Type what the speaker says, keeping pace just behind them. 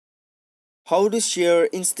How to share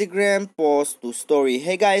Instagram post to story.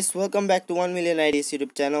 Hey guys, welcome back to 1 million ideas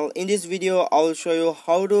YouTube channel. In this video I will show you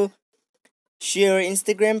how to share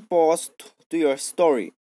Instagram post to your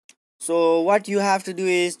story. So what you have to do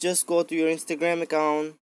is just go to your Instagram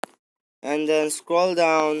account and then scroll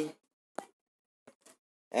down,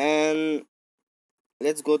 and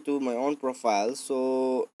let's go to my own profile.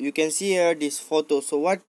 So you can see here this photo. So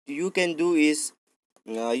what you can do is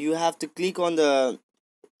you have to click on the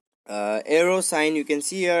arrow sign you can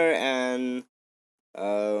see here, and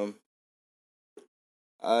um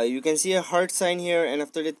you can see a heart sign here, and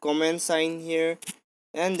after that comment sign here,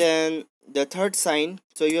 and then the third sign.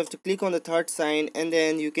 So you have to click on the third sign, and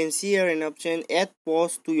then you can see here an option add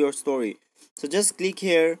post to your story. So just click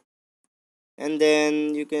here, and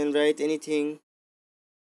then you can write anything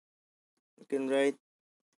you can write.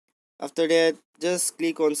 After that, just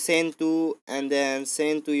click on send to, and then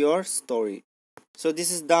send to your story. So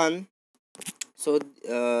this is done. So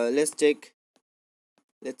let's check.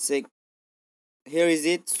 Here is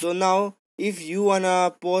it. So now if you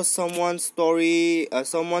wanna post someone's story,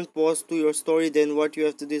 someone post to your story, then what you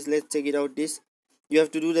have to do is, let's check it out. This you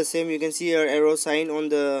have to do the same. You can see your arrow sign on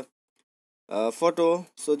the photo.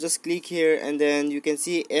 So just click here, and then you can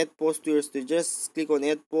see add post to your story. Just click on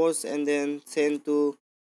add post and then send to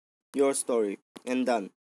your story, and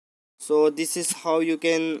done. So this is how you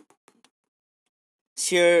can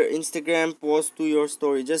share Instagram post to your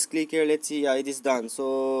story. Just click here. Let's see. Yeah, it is done.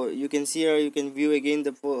 So you can see here, you can view again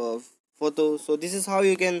the photo. So this is how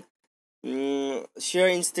you can share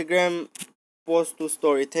Instagram post to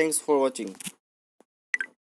story. Thanks for watching.